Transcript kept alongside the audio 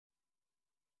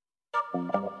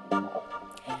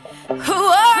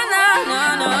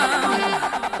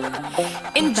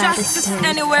Injustice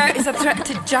anywhere is a threat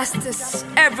to justice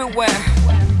everywhere.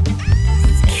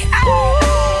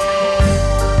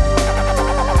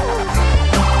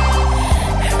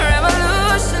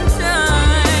 Revolution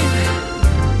time.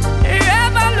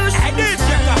 Revolution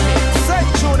time. Say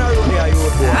tune around here, you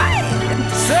boy.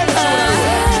 Say tune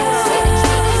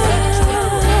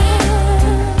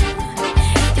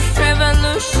It's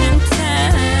revolution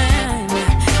time.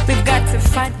 We've got to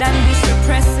fight down this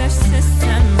repressive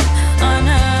system.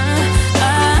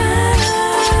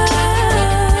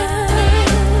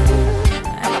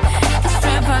 It's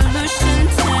revolution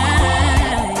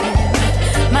time.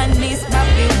 My knees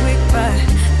might be weak, but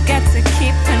got to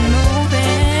keep it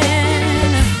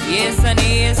moving. Years and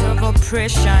years of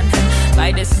oppression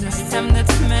by the system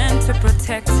that's meant to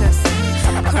protect us.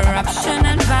 Corruption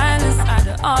and violence are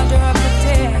the order of the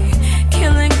day.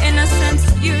 Killing innocent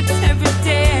youth every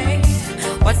day.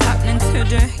 What's happening to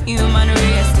the human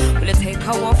race? Will it take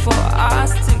a war for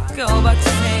us to go back to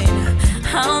sane?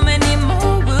 How many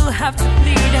more will have to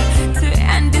bleed to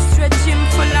end this regime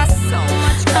full of so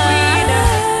much greed?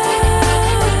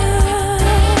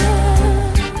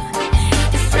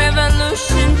 It's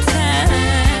revolution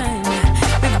time.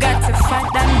 We've got to fight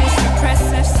down this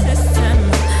repressive system.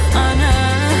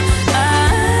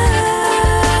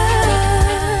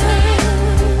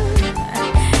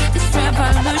 It's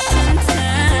revolution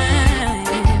time.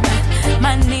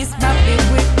 My knees might be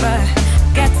weak, but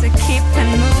got to keep it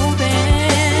moving.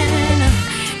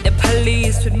 The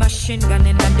police with machine gun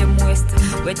in them waist,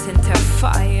 waiting to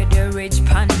fire their rage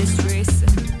pan this race.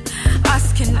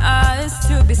 Asking us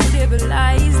to be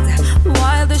civilized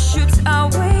while the shoots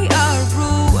away our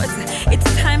roots.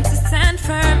 It's time to stand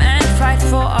firm and fight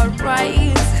for our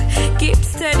rights. Keep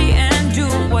steady and do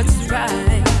what's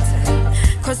right.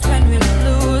 Cause when we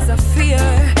lose our fear,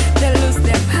 they lose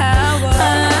their power.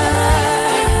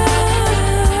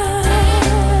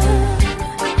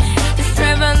 It's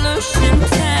revolution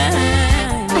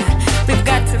time. We've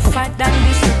got to fight down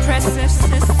this repressive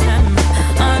system.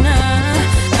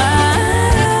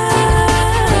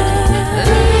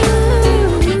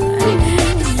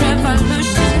 It's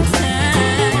revolution time.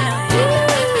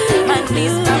 My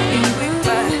knees not be weak,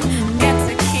 but got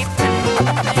to keep it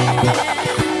moving.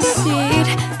 Sit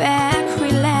back,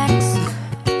 relax.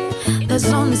 There's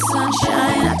only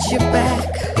sunshine at your back.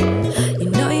 You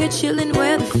know you're chilling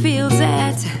where the field's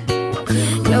at.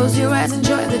 Close your eyes,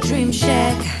 enjoy the dream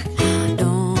shack.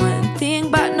 Don't think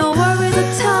about no worries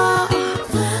at all.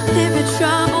 Leave your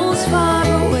troubles far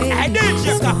away.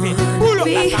 It's gonna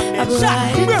be a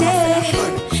brighter day.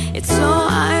 It's so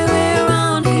highway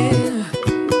around here.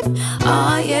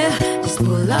 Oh yeah, just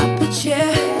pull up a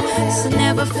chair. So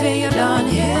never feel down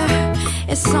here.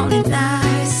 It's only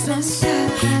niceness,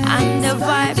 and the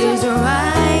vibe is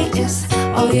right. Yes,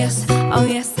 oh yes, oh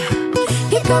yes.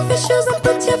 Kick off your shoes and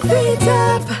put your feet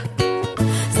up.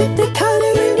 Sip the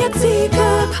color in your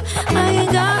teacup. I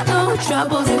ain't got no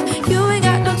troubles if you ain't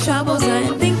got no troubles. I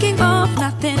ain't thinking of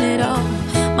nothing at all.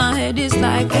 My head is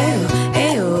like ayo,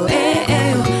 ayo,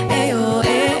 ayo, ayo,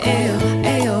 ayo,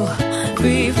 ayo.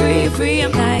 Free, free, free.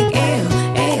 I'm like ayo,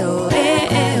 ayo,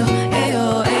 ayo,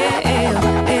 ayo, ayo,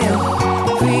 ayo.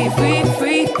 Free, free,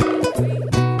 free.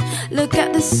 Look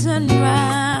at the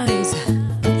sunrise.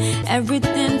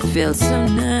 Everything feels so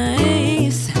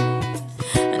nice.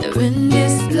 And the wind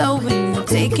is blowing,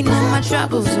 taking all my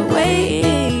troubles away.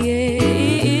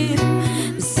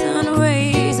 The sun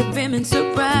rays are beaming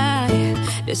so bright.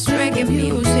 This reggae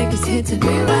music is hitting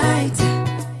me right.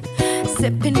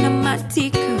 Sipping on my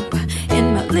teacup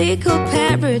in my legal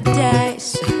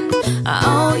paradise.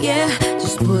 Oh yeah,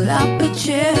 just pull up a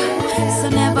chair. So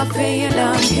never feel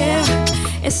down here.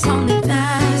 It's only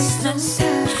niceness,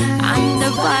 and the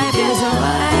vibe is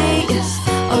alright. Yes,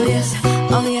 oh yes,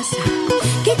 oh yes.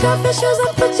 Kick off your shoes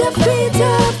and put your feet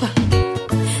up.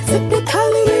 Sip the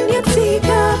color in your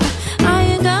teacup. I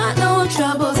ain't got no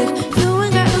troubles if you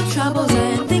ain't got no troubles. I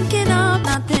ain't thinking of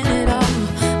nothing at all.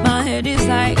 My head is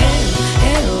like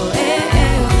ayo, ayo,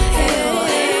 ayo, ayo,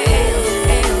 ayo,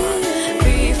 ayo.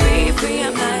 Free, free, free.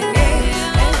 I'm like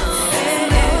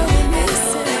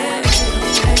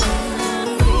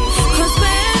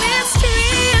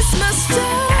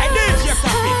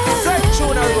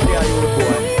tune around here, you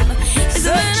boy.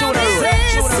 Say tune around.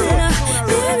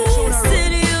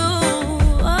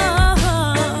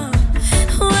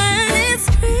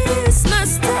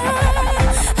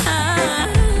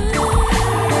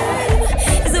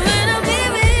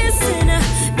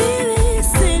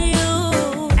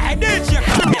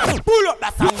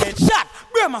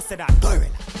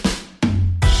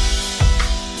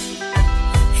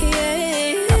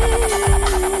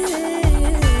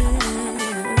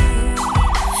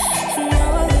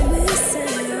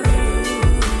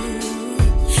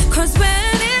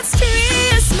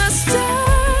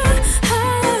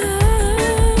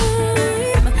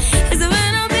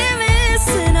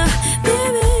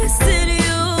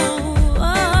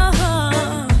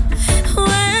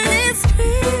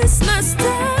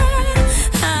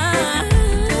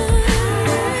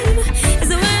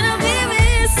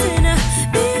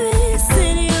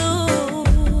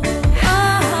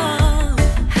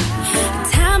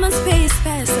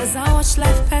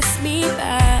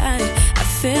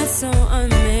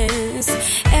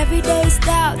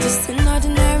 out, just an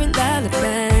ordinary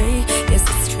lullaby. Yes,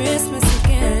 it's Christmas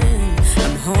again.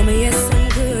 I'm home, yes, I'm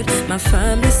good. My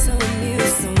family's so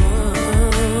amused, so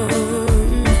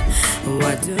warm.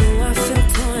 Why do I feel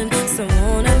torn? So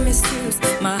wanna misuse.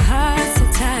 My heart's so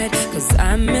tight, cause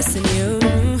I'm missing you.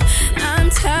 I'm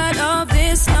tired of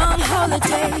this long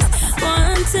holidays,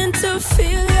 wanting to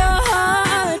feel your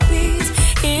heartbeat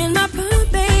in my palm,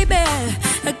 baby,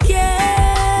 again.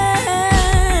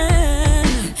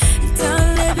 Done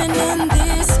living in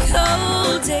these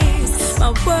cold days.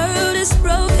 My world is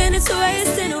broken, it's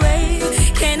wasting away.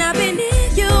 Can I be near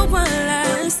you one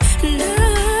last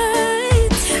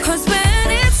night? Cause when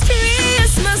it's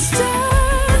Christmas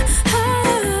time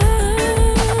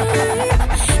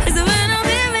is when I'll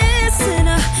be missing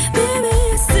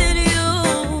you.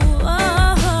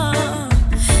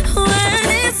 When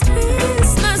it's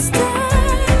Christmas time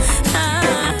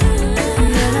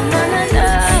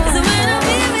is when I'll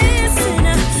be missing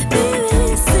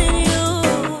you.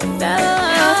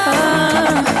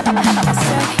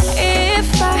 So if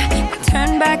I could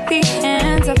turn back the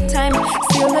hands of time,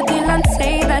 seal the deal and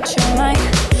say that you're mine,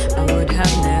 I would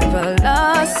have never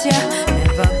lost you,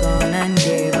 never gone and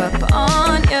gave up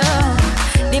on you.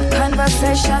 Deep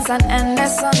conversations and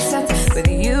endless sunsets. With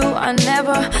you I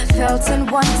never felt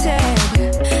unwanted.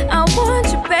 I want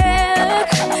you back,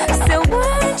 still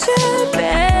want you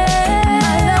back.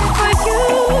 My love for you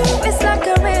is like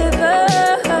a river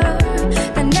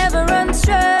that never runs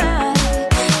dry.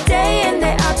 Day in,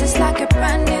 day out, just like a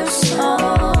brand new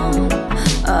song.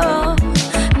 Oh,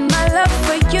 my love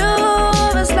for you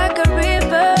is like a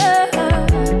river,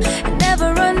 it never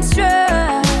runs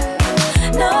dry.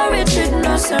 No retreat,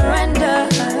 no surrender.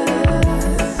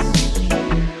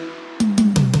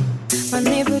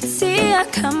 Manivutia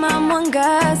kama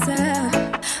mwangaza,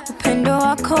 upendo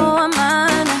wako wa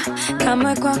maana,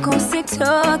 kama kwako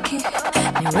sitoki,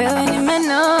 ni wewe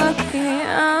nimenoki.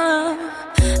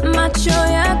 Macho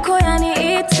yako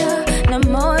yaniita na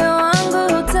moyo wangu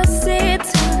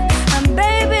utasita. And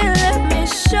baby, let me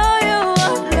show you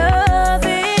what love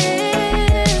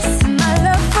is. My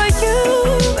love for you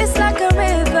is like a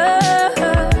river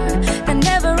that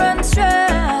never runs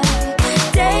dry.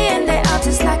 Day in, day out,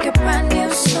 just like a brand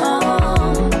new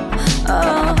song.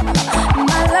 Oh,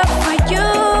 my love for you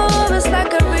is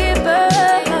like a river,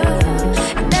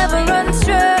 it never runs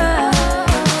dry.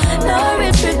 No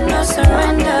retreat, no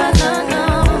surrender, no, no.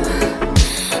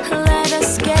 Let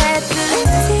us get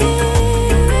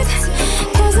lifted,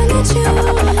 cause I need you.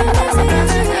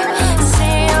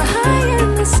 Sail high in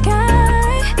the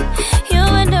sky, you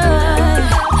and I.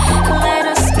 Let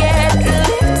us get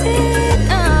lifted,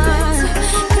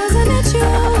 cause I need you.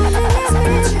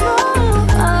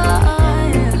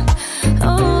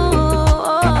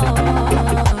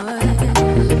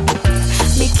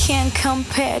 We can't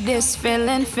compare this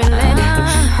feeling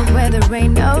where the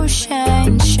rain,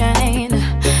 ocean, shine.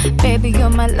 Baby, you're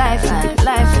my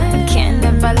lifeline. Can't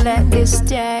never let this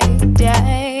die.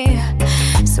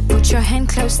 So put your hand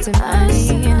close to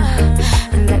mine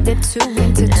and let the two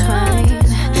intertwine.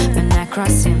 When I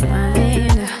cross your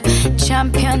mind,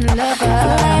 champion lover,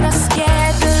 let us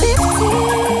get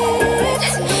lifted,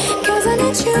 cause I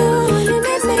need you and you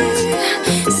need me.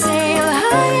 Sail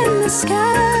high in the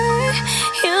sky,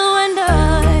 you and I.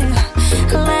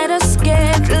 Let us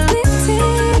get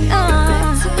lifted,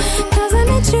 cause I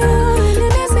need you and you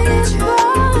need me.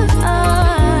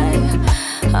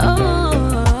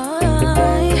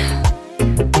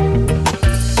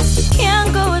 Can't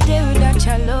go a day without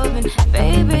your loving.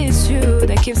 Baby, it's you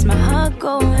that keeps my heart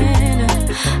going.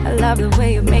 I love the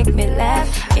way you make me laugh.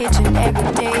 Each and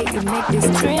every day you make this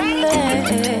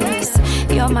dreamless.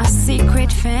 You're my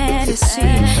secret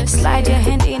fantasy. Slide your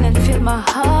hand in and feel my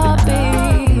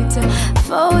heartbeat.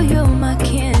 For you, my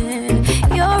kin,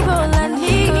 you're all I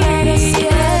need. Let us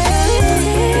get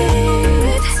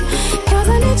lifted, cause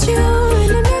I need you and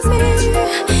you need me.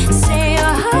 Sail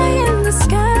high in the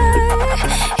sky,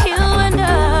 you and I.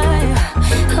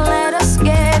 Let us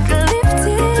get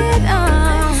lifted,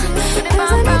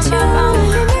 cause I need you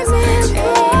and you need me.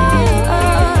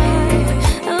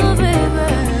 Oh, baby.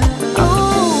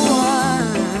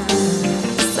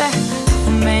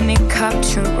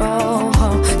 Capture roho,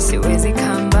 siwezi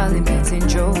kambali mpenzi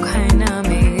njoo kae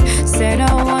nami. Said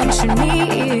I want you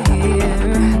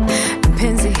near,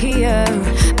 mpenzi here,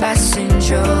 basi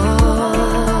njoo.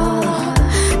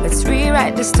 Let's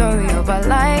rewrite the story of our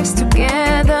lives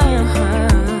together,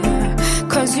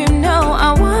 cause you know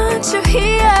I want you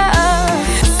here.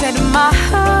 Said my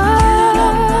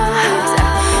heart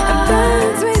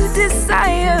burns with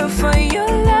desire for your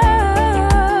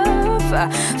love,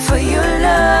 for your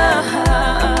love.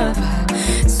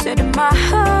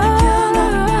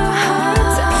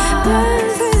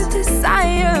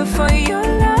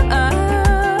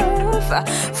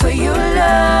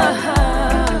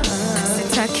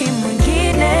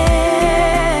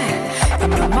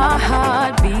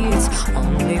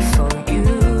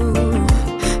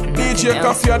 DJ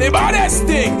Coffee are the baddest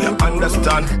thing. You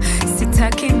understand?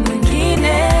 Sitaki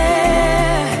mwingine,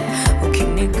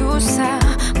 ukinigusa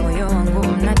moyo wangu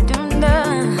unadunda,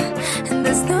 and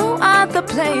there's no other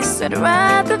place I'd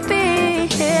rather be.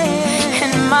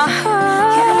 And my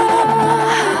heart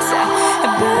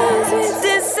burns with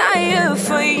desire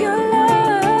for your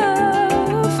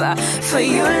love, for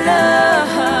your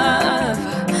love.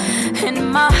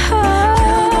 And my heart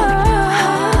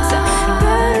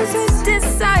burns with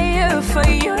desire for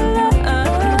your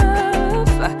love,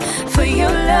 for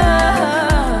your love.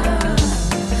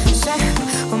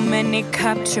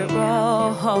 Umenicapture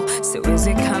roho,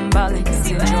 siwezi kambali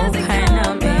sijoka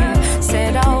me.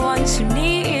 Said I want you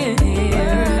near,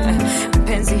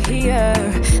 mpenzi here,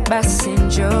 basi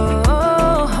njoo.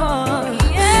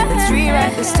 Let's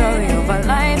rewrite the story of our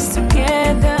lives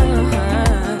together,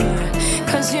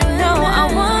 'cause you know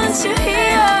I want you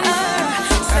here.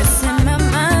 It's in my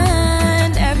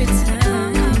mind every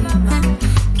time,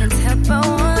 can't help but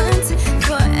want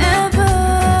forever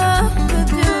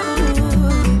with you,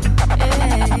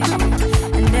 yeah.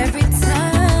 And every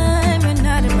time you're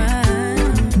not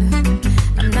around,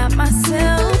 I'm not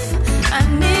myself, I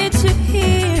need you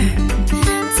here,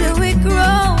 till we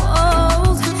grow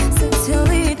old, so till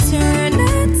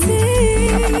eternity.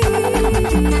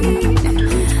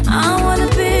 I wanna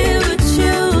be with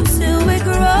you till we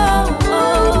grow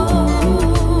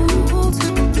old,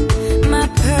 my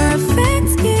perfect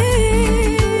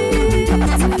gift.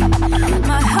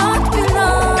 My heart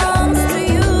belongs to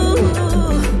you.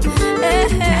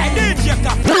 Hey, DJ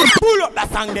Coffee, pull up that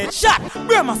song then shot.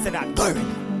 Where must say that?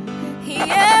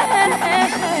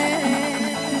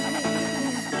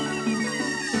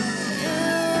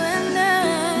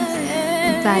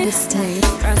 Baddest tape.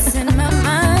 Crossing my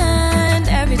mind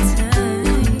every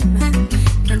time,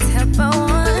 can't help but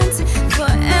want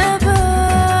forever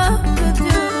with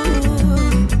you,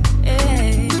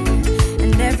 yeah.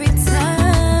 And every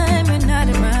time you're not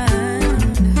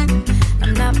around,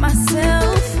 I'm not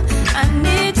myself, I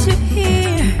need you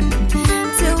here,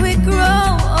 till we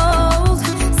grow old,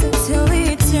 so till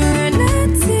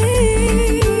eternity.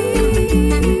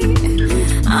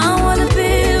 I wanna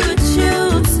be with you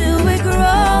till we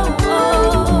grow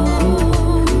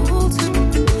old,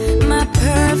 my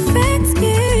perfect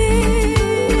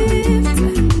gift.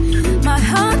 My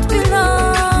heart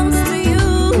belongs to you,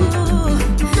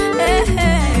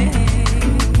 hey.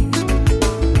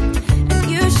 And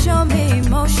you show me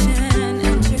emotion,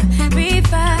 and you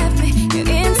revive me, you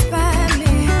inspire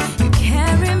me, you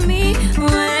carry me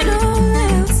when all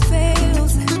else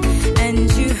fails, and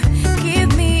you give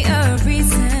me a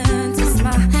reason to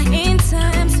smile in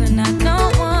times when I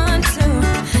don't want to.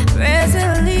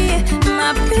 Presently,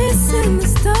 my peace in the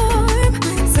storm,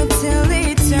 so till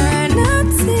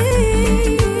eternity.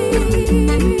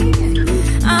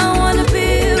 I wanna be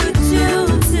with you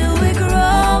till we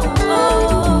grow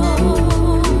old,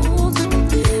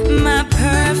 my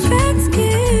perfect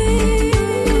gift.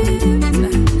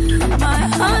 My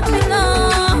heart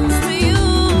belongs to you,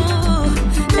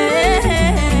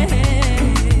 hey.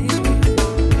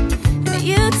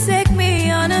 You take me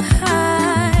on a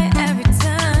high every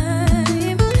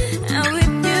time, and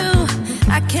with you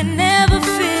I can never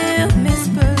feel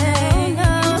misplaced.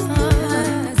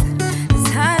 This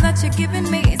high that you're giving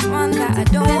me is one that I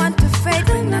don't want to fade,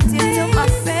 but not into my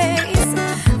face.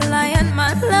 Lion,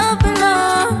 my love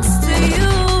belongs to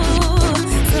you,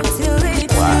 so till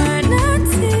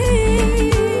eternity.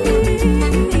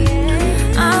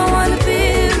 I wanna be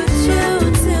with you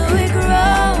till we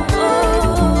grow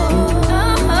old,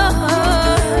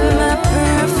 my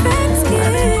perfect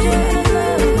gift.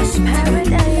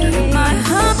 My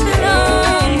heart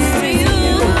belongs to you.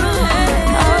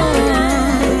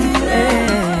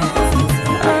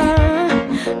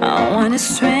 I wanna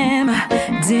swim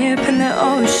deep in the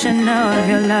ocean of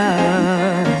your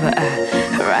love,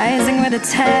 rising with the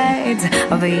tides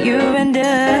of you and I.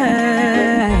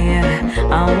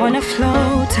 I wanna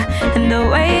float in the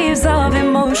waves of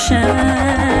emotion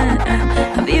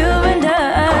of you and I,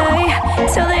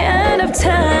 till the end of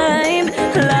time.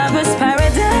 Lover's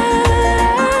paradise,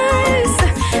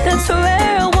 that's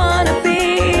where I wanna be,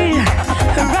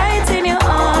 right in your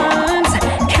arms,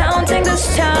 counting the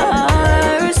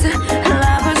stars.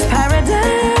 Lover's paradise,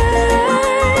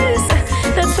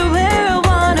 that's where I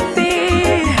wanna be,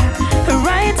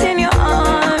 right in your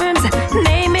arms,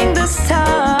 naming the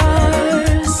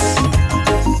stars.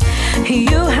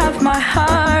 You have my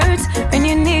heart when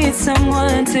you need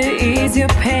someone to ease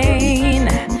your pain,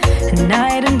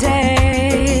 night and day,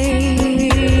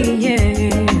 yeah.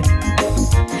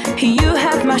 You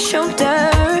have my shoulder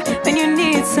when you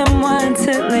need someone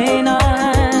to lean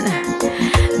on.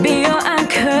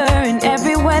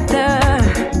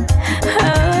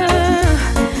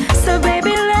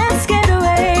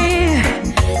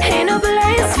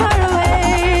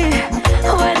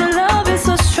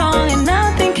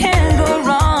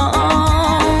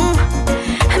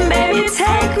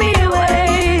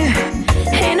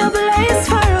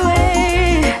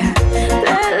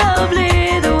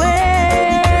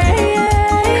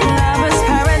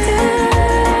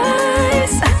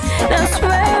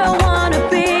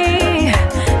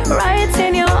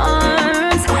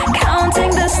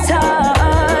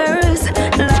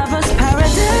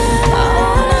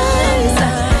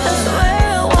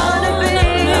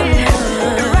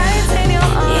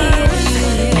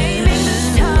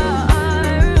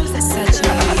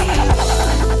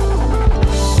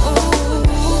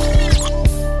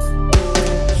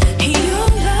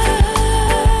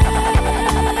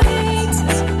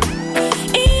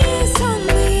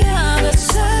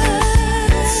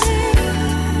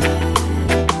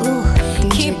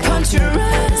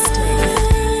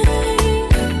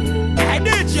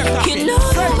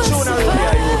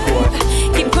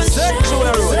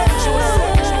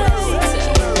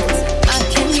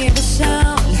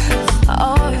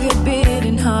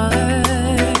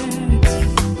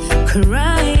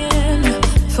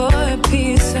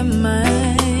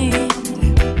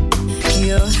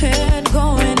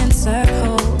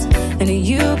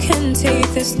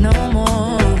 this no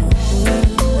more.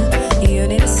 You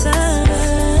need a sign.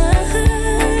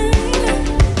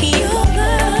 Your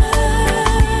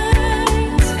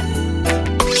light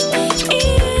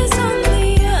is on the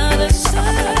other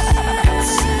side.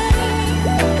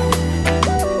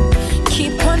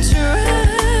 Keep on trying.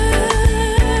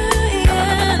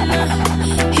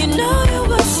 You know you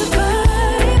will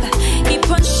survive. Keep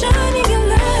on shining your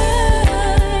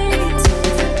light.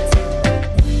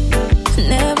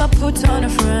 Never put on a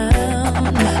frown.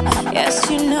 Yes,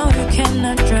 you know you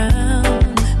cannot drown.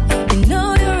 You know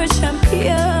you're a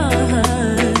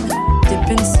champion. Deep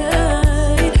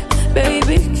inside,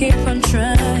 baby, keep on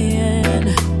trying.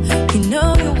 You know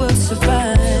you will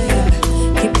survive.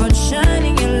 Keep on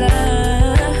shining your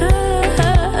light.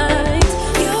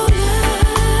 Your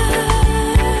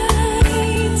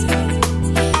light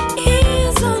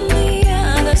is on the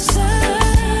other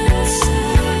side.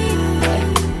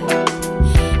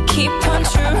 Keep on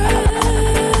trying.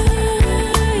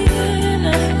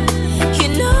 You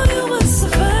know you will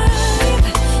survive.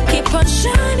 Keep on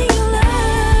shining your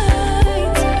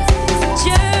light.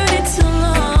 Journey too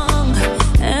long,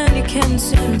 and you can't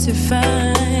seem to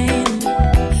find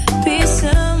peace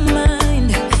of mind,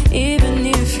 even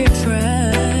if you try.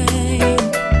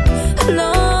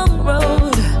 Long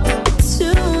road,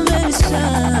 too many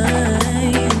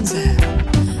signs.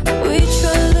 Which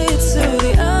will lead to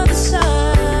the other side?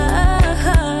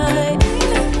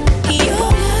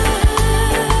 Your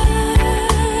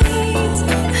light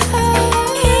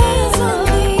is on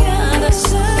the other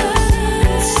side.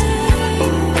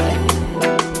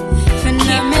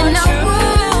 Phenomenal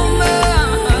woman,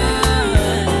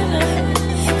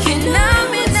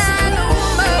 phenomenal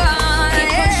woman.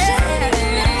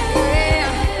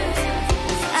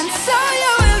 And so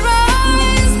you will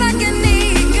rise like an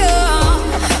eagle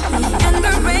in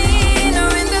the rain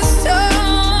or in the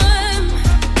storm.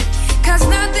 'Cause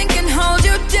nothing can hold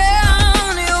you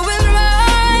down. You will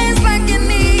rise like an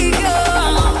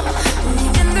eagle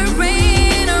in the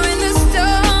rain or in the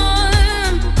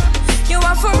storm. You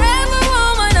are forever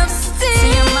woman of steel.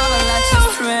 See your mother like your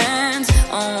friends,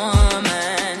 oh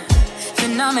woman.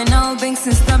 Phenomenal being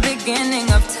since the beginning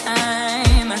of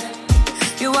time.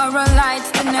 You are a light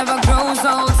that never grows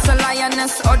old. So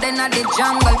lioness or then at the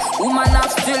jungle. Woman of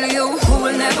still you who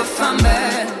will never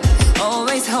fumble.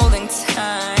 Always holding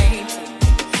tight.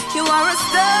 You are a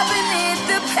star beneath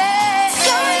the page.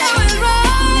 So you will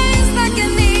rise like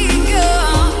an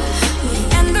eagle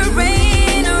in the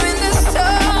rain or in the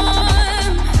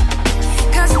storm.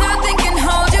 'Cause nothing can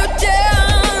hold you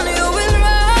down. You will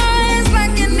rise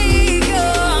like an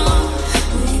eagle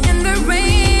in the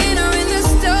rain or in the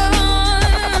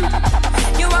storm.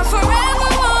 You are forever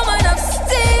woman of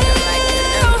steel. Like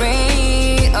a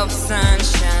ray of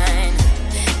sunshine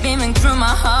beaming through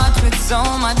my heart with so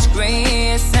much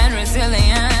grace and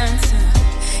resilience.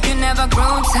 You never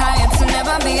grow tired, so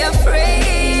never be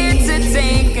afraid to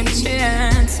take a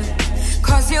chance.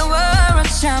 'Cause you were a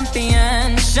champion,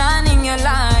 shining your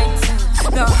light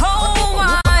the whole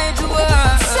wide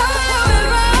world. So you will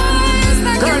rise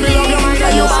like Girl, an me love your mind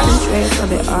and your body. Straight from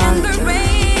the in the altar.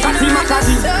 rain Kati or in the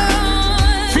Makati.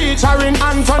 storm. Featuring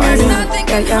Anthony B. Nothing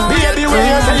can hold Baby, you when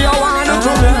you say you wanna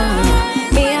do me.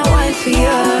 Me a wine for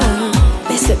you.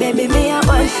 Me say baby, me a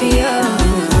wine for you.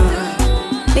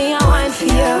 Me a wine for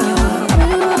you.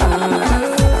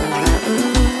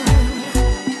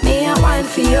 Me a wine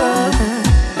for you.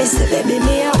 Me say baby,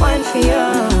 me a wine for you.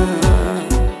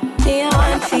 Me a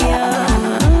wine for you.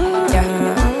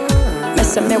 Yeah. Me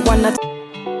say me wanna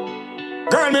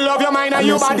Girl, me love your mind and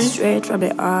your body. straight from the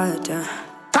altar.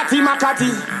 Kati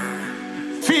Makati.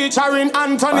 Featuring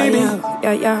Anthony B.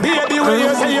 Yeah. Baby, when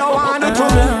you say you wanna do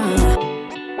me.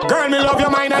 Girl, me love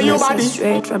your mind and your body.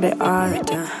 Straight from the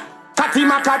altar. Kati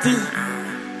Makati.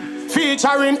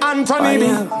 Featuring Anthony B.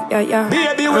 Yeah.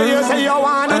 Baby, when you say you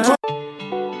wanna do me.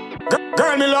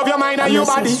 Girl, me love your mind and your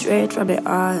body. Straight from the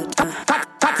altar.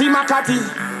 Kati Makati.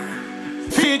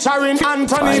 Featuring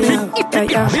Anthony B.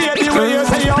 Yeah. Baby, when you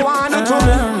say you wanna do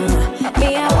me. Me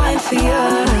a wine for you.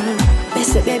 Me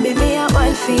say baby, me a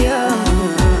wine for you.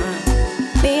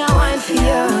 Me a wine for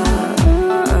you.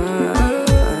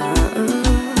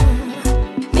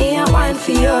 Me a wine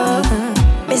for you.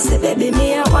 Me say baby, me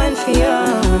a wine for you.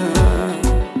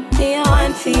 Me a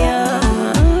wine for you.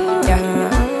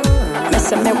 Yeah. Me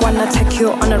say me wanna take you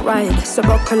on a ride, so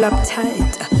buckle up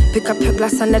tight. Pick up your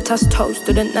glass and let us toast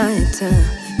to the night.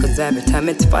 'Cause every time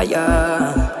it's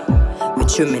fire,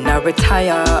 with you me not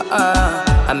retire.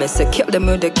 I miss a kill the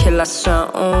mood, the killer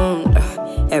sound.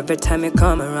 Every time you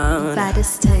come around,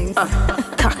 Baddest thing.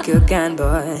 cock you again,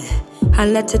 boy. I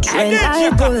let it rain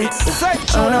like bullets.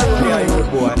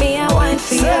 Me I want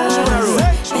for you.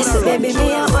 Me say baby,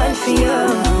 me I want for you.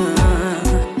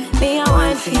 Me I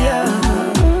want for you.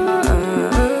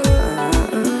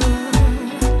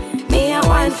 Me I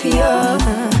want for you.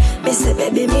 Me say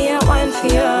baby, me I want for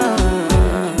you.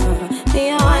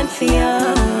 Me I want for you.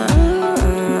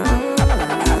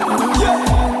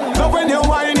 Love when you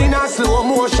whine in a slow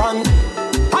motion.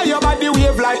 How your body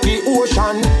wave like the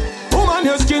ocean. Woman,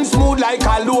 your skin smooth like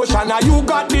a lotion. Now you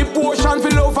got the potion for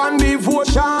love and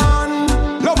devotion.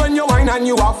 Love when you whine and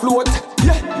you afloat.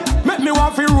 Yeah, make me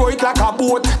want to row it like a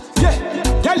boat. Yeah,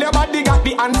 tell your body got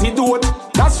the antidote.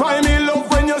 That's why me love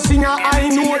when you sing a high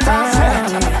note.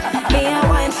 Me I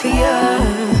want for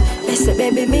you. Me say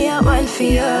baby, me I want for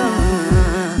you.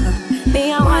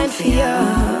 Me I want for you.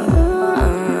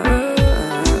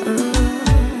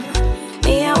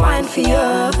 Me I want for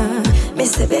you. Me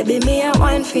say baby, me I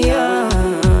want for you.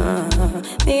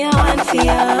 Me I want for you.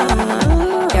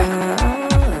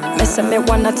 Yeah. Me say me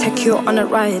wanna take you on a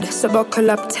ride, so buckle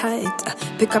up tight.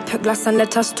 Pick up your glass and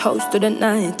let us toast to the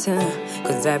night.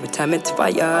 Cause every time it's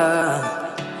fire,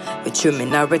 with you me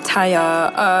not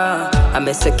retire. I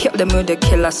miss a kill them with the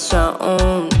killer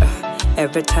sound.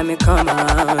 Every time you come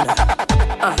on,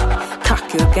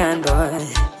 cock your gun, boy.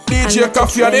 DJ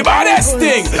Coffee are the baddest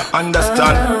thing.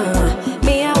 Understand?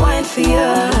 Me I want for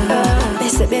you. They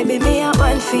say baby, me I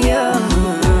want for you.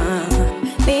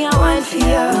 Me I want for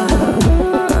you.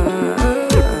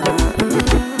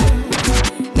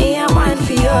 Me I want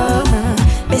for you.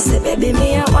 Me say baby,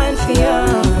 me I want for you.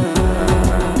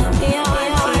 Me I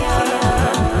want for you.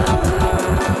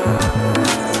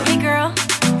 Hey girl,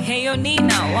 hey yo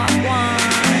Nina, walk one.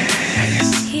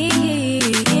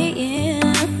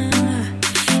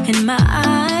 And my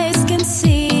eyes can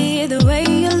see the way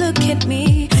you look at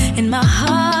me, and my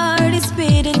heart is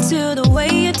beating to the way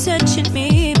you're touching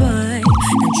me, boy.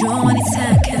 Najua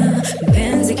wanitaka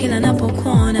mpenzi kila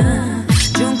napokona,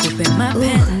 junkupe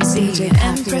mapenzi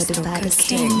Empress toka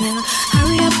Kenya.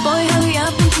 Hurry up boy, hurry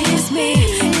up and kiss me.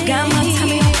 You got my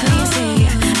tummy all crazy.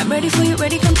 I'm ready for you,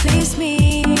 ready, come please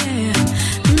me.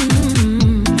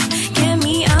 Get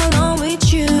me alone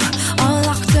with you, all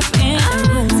locked up in a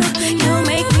room. You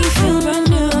make me feel brand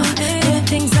new, doing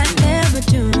things I never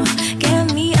do.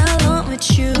 Get me alone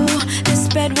with you, this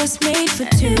bed was made for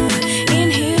two.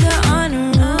 In here there are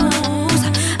no rules,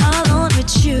 alone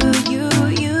with you, you.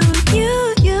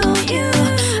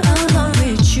 Alone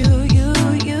with you.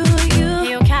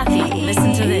 Yo, Kathy,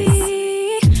 listen to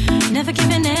this. Never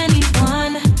given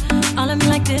anyone all of me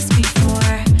like this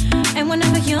before, and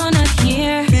whenever you're not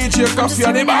here, DJ Coffee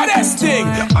are the baddest thing.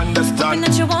 and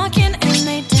that you're walking and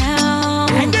lay down.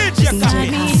 And DJ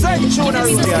Coffee, say Jonah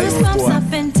Road, yeah, you boy.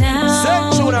 Up and down.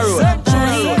 Say Jonah Road.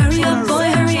 Hurry up, boy,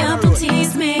 hurry up and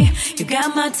tease me. You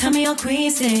got my tummy all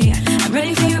queasy. I'm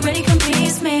ready for you, ready, come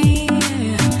please me.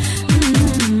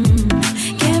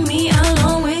 Get me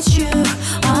alone with you,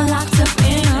 all locked up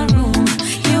in a room.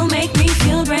 You make me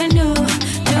feel brand new,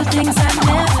 do things I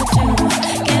never do.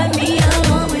 Get me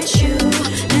alone with you,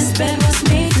 this bed was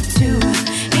made for two.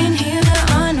 In here there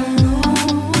are no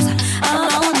rules,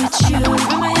 alone with you.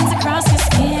 Run my hands across your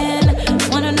skin,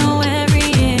 wanna know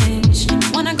every inch.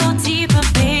 Wanna go deeper,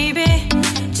 baby,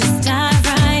 just dive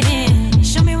right in.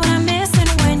 Show me what I'm missing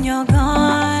when you're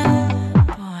gone.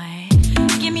 Boy,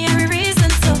 give me every reason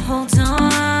to hold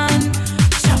on.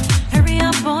 Hurry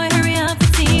up, boy, hurry up,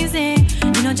 it's easy.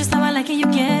 You know just how I like it, you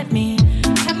get me.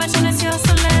 Have my chance, yours,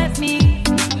 so let me.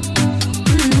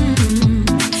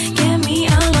 Get me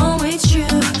alone with you,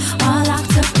 all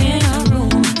locked up in a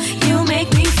room. You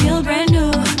make me feel brand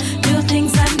new, do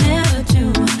things I never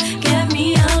do. Get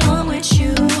me alone with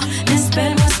you, this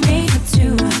bed was made for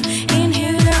two. In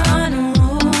here there are no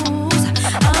rules,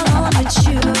 alone with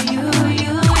you.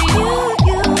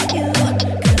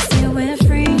 Cause here we're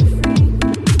free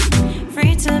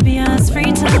to be us,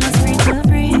 free to love, free to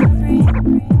breathe.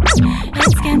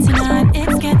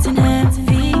 It's getting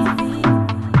heavy.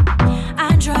 I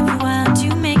drive you wild,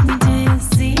 you make me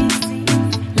dizzy.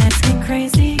 Let's get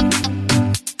crazy.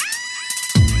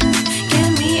 Get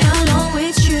me alone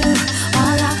with you,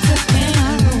 all locked up in a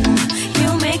room. You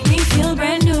make me feel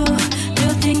brand new, do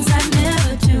things I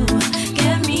never do.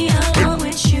 Get me alone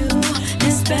with you,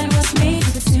 this bed was made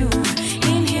for two.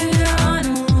 In here there are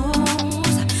no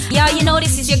rules. Yo, you know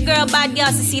this is your girl, bad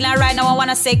girl Cecilia. Right now I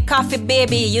wanna say, Coffee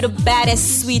baby, you the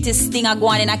baddest, sweetest thing I go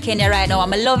on in Kenya right now.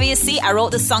 I'm a love you, see. I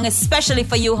wrote the song especially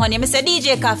for you, honey. Mr.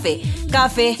 DJ Coffee,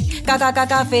 coffee,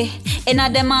 coffee. In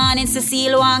the morning,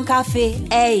 Cecile want coffee.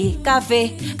 Hey,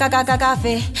 coffee,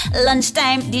 coffee.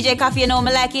 Lunchtime, DJ Coffee, you know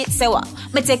me like it. Say what?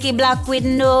 Me take it black with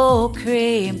no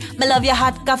cream. Me love your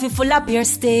hot coffee full up your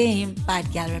steam.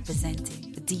 Bad girl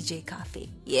representing the DJ Coffee.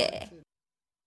 Yeah.